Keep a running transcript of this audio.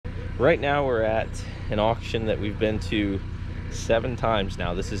Right now we're at an auction that we've been to 7 times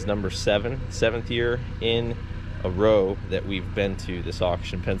now. This is number 7, 7th year in a row that we've been to this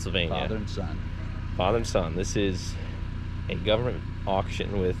auction in Pennsylvania. Father and son. Father and son. This is a government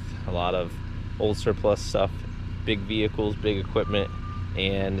auction with a lot of old surplus stuff, big vehicles, big equipment,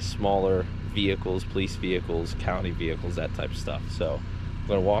 and smaller vehicles, police vehicles, county vehicles, that type of stuff. So we're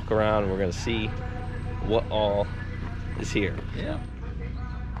gonna walk around and we're gonna see what all is here. Yeah.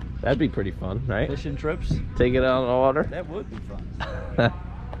 That'd be pretty fun, right? Fishing trips? Take it out on the water? That would be fun.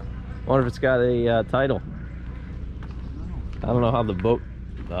 Wonder if it's got a title. I don't know how the boat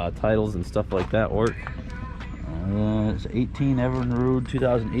titles and stuff like that work. It's 18 Everrood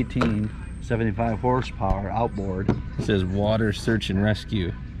 2018, 75 horsepower outboard. It says water search and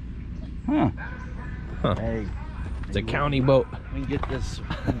rescue. Huh. Huh. Hey, It's a county boat. we can get this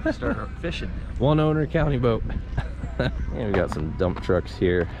and start fishing. One owner county boat. And we got some dump trucks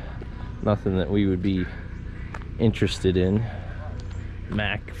here. Nothing that we would be interested in.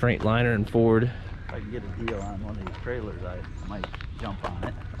 Mack, Freightliner, and Ford. If I can get a deal on one of these trailers, I might jump on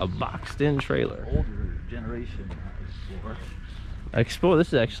it. A boxed-in trailer. Older generation Explorer. Explorer. This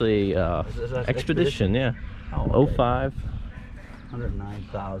is actually Expedition, yeah. Oh, okay. 05.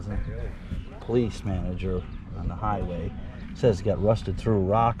 109,000. Police manager on the highway. Says it got rusted through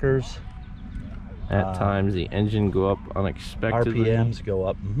rockers. At times the engine go up unexpectedly. RPMs go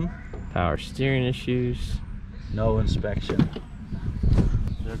up. Power steering issues. No inspection.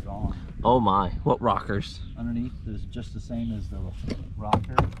 They're gone. Oh my, what rockers? Underneath is just the same as the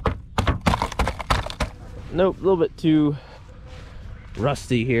rocker. Nope, a little bit too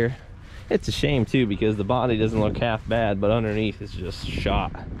rusty here. It's a shame too because the body doesn't look half bad, but underneath is just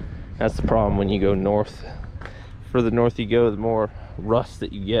shot. That's the problem when you go north. The further north you go, the more rust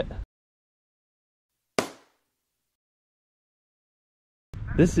that you get.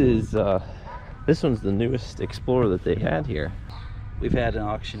 This one's the newest Explorer that they had here. We've had an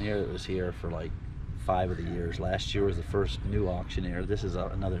auctioneer that was here for like 5 of the years. Last year was the first new auctioneer. This is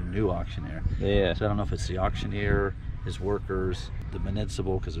another new auctioneer. Yeah. So I don't know if it's the auctioneer, his workers, the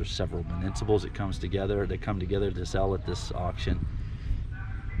municipal, because there's several municipals that come together to sell at this auction.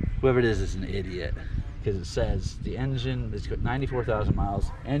 Whoever it is an idiot, because it says the engine, it's got 94,000 miles,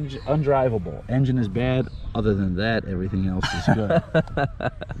 engine undrivable. Engine is bad. Other than that, everything else is good.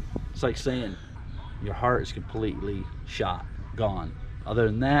 It's like saying your heart is completely shot, gone. Other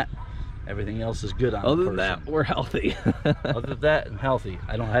than that, everything else is good on Other the than that, we're healthy. Other than that, I'm healthy.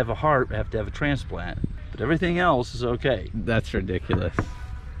 I don't have a heart. I have to have a transplant. But everything else is okay. That's ridiculous.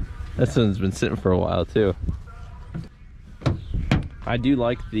 This one's been sitting for a while too. I do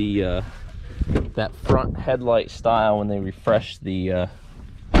like the that front headlight style when they refresh the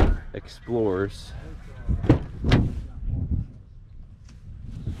Explorers.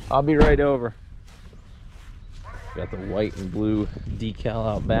 I'll be right over. Got the white and blue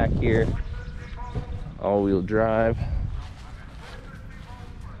decal out back here. All-wheel drive.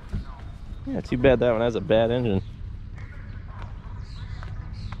 Yeah, too bad that one has a bad engine.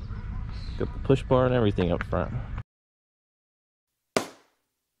 Got the push bar and everything up front.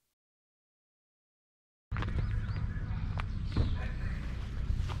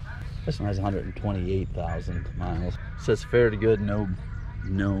 This one has 128,000 miles. Says fair to good, no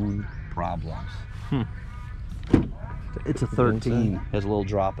known problems. It's a 13. Has a little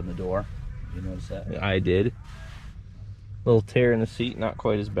drop in the door. You notice that? I did. Little tear in the seat, not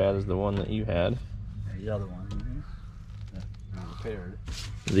quite as bad as the one that you had. The other one, repaired.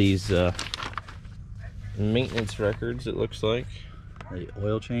 These maintenance records, it looks like. The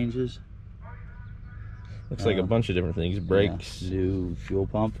oil changes. Looks like a bunch of different things. Brakes, yeah. New fuel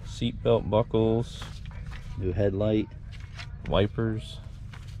pump, seat belt buckles, new headlight, wipers.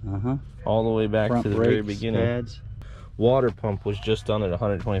 Uh-huh. All the way back front to the brakes, very beginning. Pads. Water pump was just done at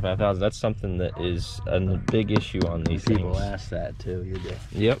 125,000. That's something that is a big issue on these People things. ask that too. You do.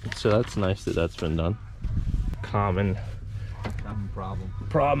 Yep. So that's nice that that's been done. Common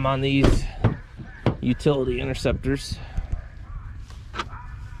problem on these utility interceptors.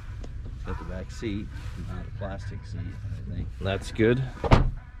 Got the back seat, not a plastic seat, I think. That's good.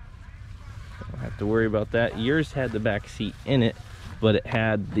 Don't have to worry about that. Yours had the back seat in it, but it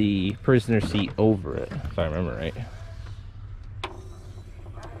had the prisoner seat over it, if I remember right.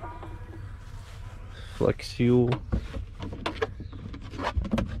 Flex fuel.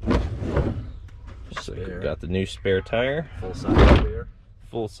 So we've got the new spare tire. Full size spare.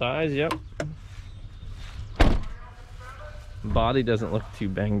 Full size, yep. Body doesn't look too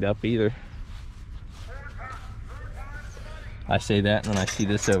banged up either. I say that and then I see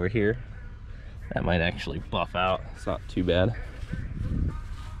this over here. That might actually buff out. It's not too bad.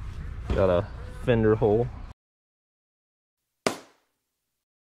 Got a fender hole.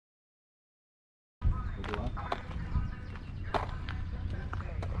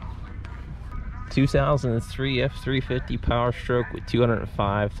 2003 F350 Power Stroke with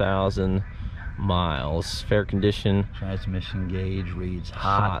 205,000 miles. Fair condition. Transmission gauge reads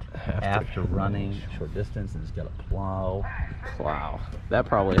hot after running short distance, and it's got a plow. Plow. That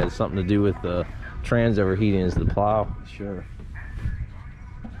probably has something to do with the trans overheating. Is the plow? Sure.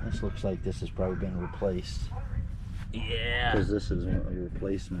 This looks like this has probably been replaced. Yeah. Because this is a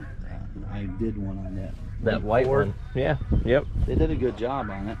replacement. I did one on that white one. Yeah. Yep. They did a good job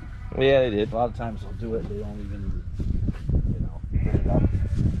on it. Yeah, they did. A lot of times they'll do it, they don't even, you know, put it up.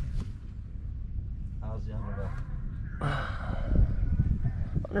 How's the underbody?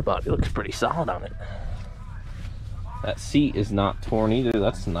 Underbody looks pretty solid on it. That seat is not torn either.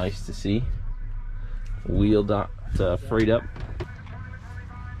 That's nice to see. Wheel not freed up.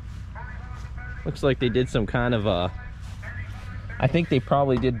 Looks like they did some kind of I think they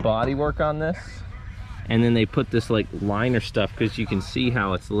probably did body work on this, and then they put this like liner stuff, because you can see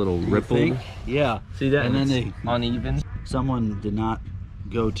how it's a little rippled. Yeah. See that? And then it's uneven. Someone did not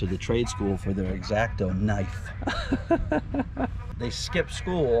go to the trade school for their X-Acto knife. They skipped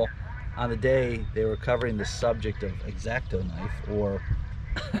school on the day they were covering the subject of X-Acto knife, or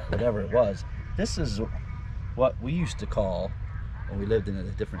whatever it was. This is what we used to call, when we lived in a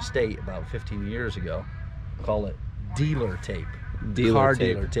different state about 15 years ago, call it dealer tape. Car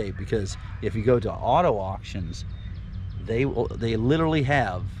dealer tape, because if you go to auto auctions, they literally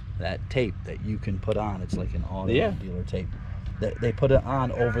have that tape that you can put on. It's like an auto dealer tape. They put it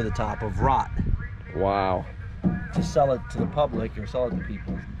on over the top of rot. Wow. To sell it to the public, or sell it to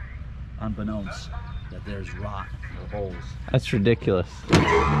people unbeknownst that there's rot or holes. That's ridiculous.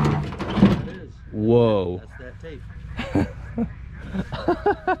 It is. Whoa. That's that tape.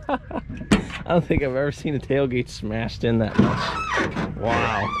 I don't think I've ever seen a tailgate smashed in that much.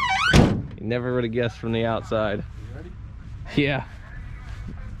 Wow. You never would have guessed from the outside. You ready? Yeah.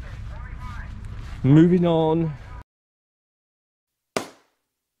 Moving on.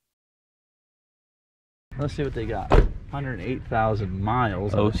 Let's see what they got. 108,000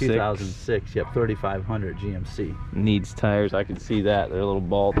 miles. 06. 2006. Yep, 3,500 GMC. Needs tires. I can see that. They're a little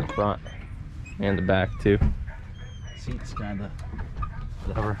bald in the front and the back too. Seats kind of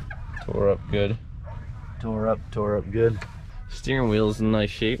whatever. Tore up good. Tore up good. Steering wheel's in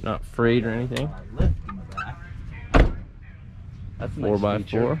nice shape, not frayed or anything. Lift in the back. That's a nice 4x4.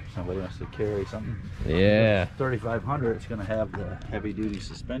 feature. Somebody wants to carry something. Yeah. 3,500. It's going to have the heavy-duty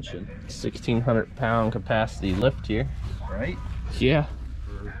suspension. 1,600-pound capacity lift here. Right? Yeah.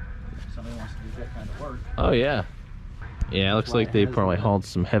 If somebody wants to do that kind of work. Oh yeah. Yeah, it looks like they probably hauled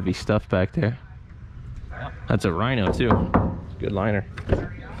some heavy stuff back there. Yeah. That's a Rhino too. Good liner.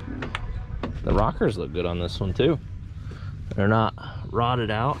 The rockers look good on this one too. They're not rotted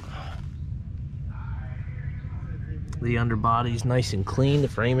out. The underbody's nice and clean. The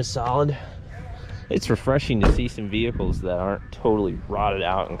frame is solid. It's refreshing to see some vehicles that aren't totally rotted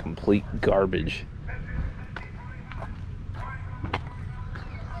out and complete garbage.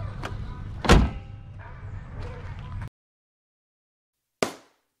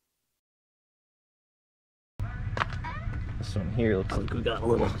 This one here looks like we got a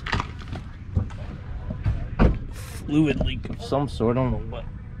little fluid leak of some sort. I don't know what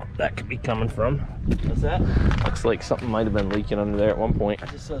that could be coming from. What's that? Looks like something might have been leaking under there at one point. It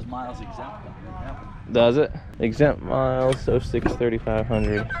just says miles exempt. Does it? Exempt miles, 06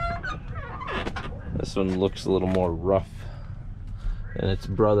 3500. This one looks a little more rough than its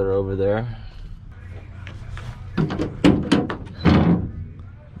brother over there.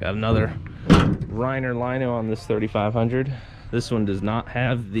 Got another Reiner lino on this 3500. This one does not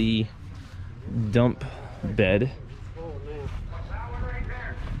have the dump bed.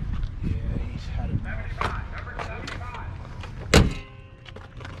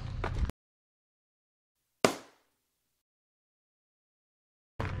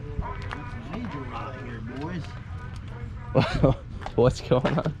 Major rot here, boys. What's going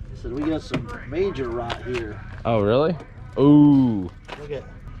on? I said we got some major rot here. Oh, really? Ooh.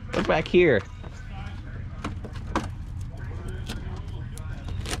 Look back here.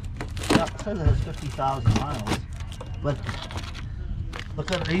 Yeah, it says it has 50,000 miles, but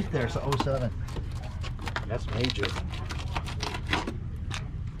look underneath there. It's 07. That's major.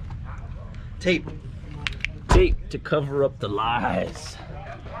 Tape. Tape to cover up the lies.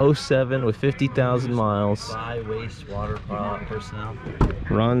 07 with 50,000 miles. By wastewater personnel.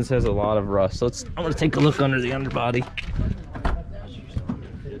 Runs, has a lot of rust. I'm gonna take a look under the underbody.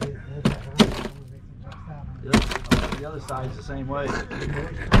 The other side's the same way.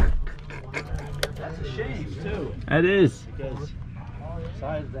 shame too. It is. Because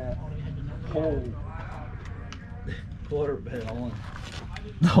besides that whole quarter panel,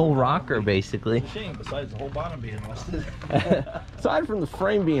 The whole rocker, basically. it's a shame. Besides the whole bottom being rusted. Aside from the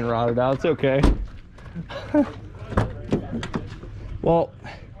frame being rotted out, it's okay. Well,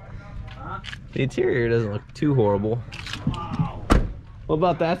 the interior doesn't look too horrible. What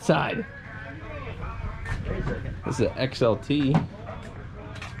about that side? This is an XLT.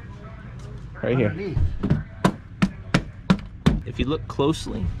 Right here. If you look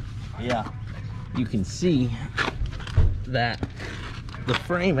closely, Yeah. you can see that the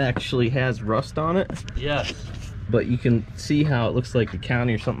frame actually has rust on it. Yes. But you can see how it looks like the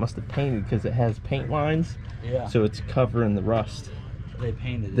county or something must have painted, because it has paint lines. Yeah. So it's covering the rust They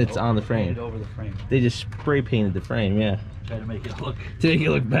painted it. that's on the frame. Painted over the frame. They just spray painted the frame, yeah, Try to make it look. to make it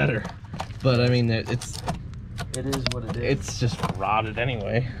look better. But I mean, it is what it is. it's just rotted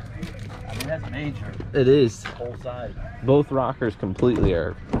anyway. I mean, that's major. It is. Whole side. Both rockers completely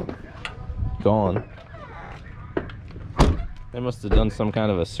are gone. They must have done some kind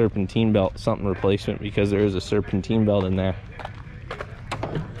of a serpentine belt something replacement, because there is a serpentine belt in there.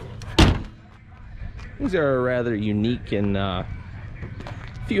 These are rather unique and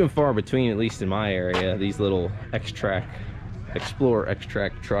few and far between, at least in my area. These little Explorer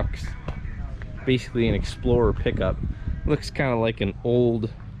X-Track trucks. Basically an Explorer pickup. Looks kind of like an old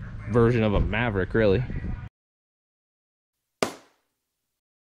version of a Maverick, really.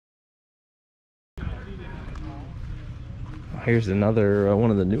 Here's another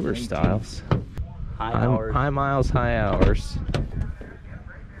one of the newer styles. High hours. High miles, high hours.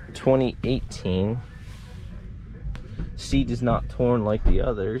 2018. Seat is not torn like the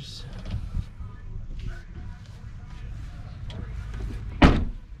others.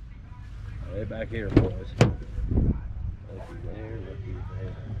 Right back here, boys. Looky there, looky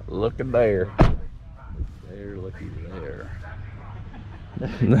there. Look at there. There, looky there. I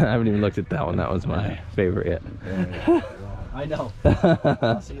haven't even looked at that one. That was my favorite yet. I know.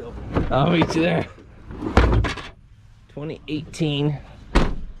 I'll see you over there. I'll meet you there. 2018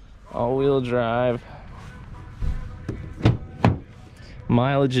 all-wheel drive.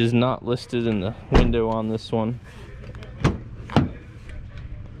 Mileage is not listed in the window on this one.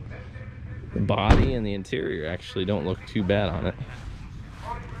 The body and the interior actually don't look too bad on it.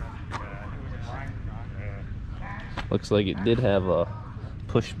 Looks like it did have a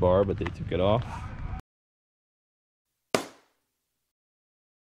push bar, but they took it off.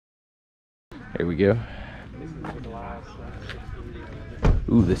 Here we go.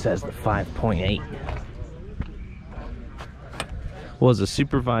 Ooh, this has the 5.8. Was a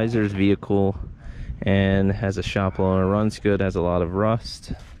supervisor's vehicle and has a shop loaner. Runs good, has a lot of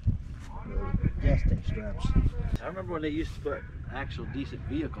rust. Gas tank straps. I remember when they used to put actual decent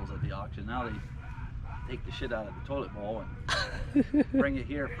vehicles at the auction. Now they take the shit out of the toilet bowl and bring it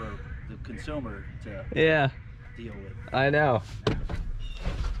here for the consumer to deal with. I know.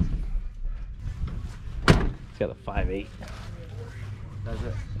 It's got a 5.8. Does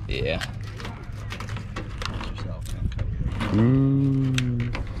it? Yeah. Watch yourself.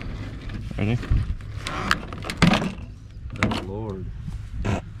 Ready? Good Lord.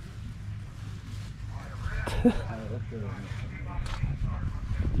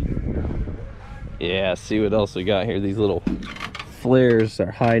 Yeah, see what else we got here. These little flares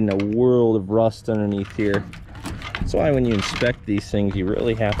are hiding a world of rust underneath here. That's why when you inspect these things, you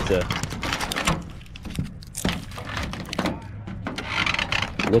really have to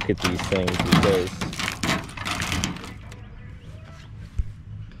look at these things, because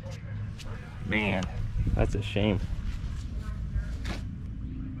man, that's a shame.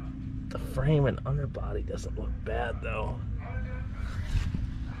 The frame and underbody doesn't look bad though.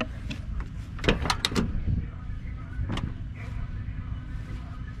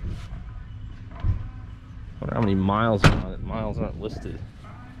 I wonder how many miles are on it. Miles aren't listed.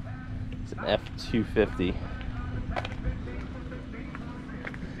 It's an F250.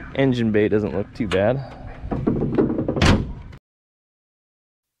 Engine bay doesn't look too bad.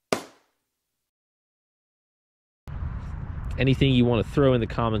 Anything you want to throw in the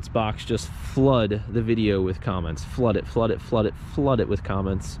comments box, just flood the video with comments. Flood it, flood it, flood it, flood it with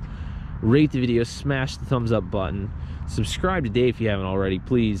comments. Rate the video, smash the thumbs up button. Subscribe today if you haven't already,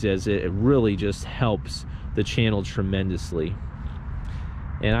 please, as it really just helps the channel tremendously.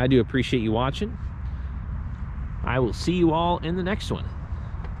 And I do appreciate you watching. I will see you all in the next one.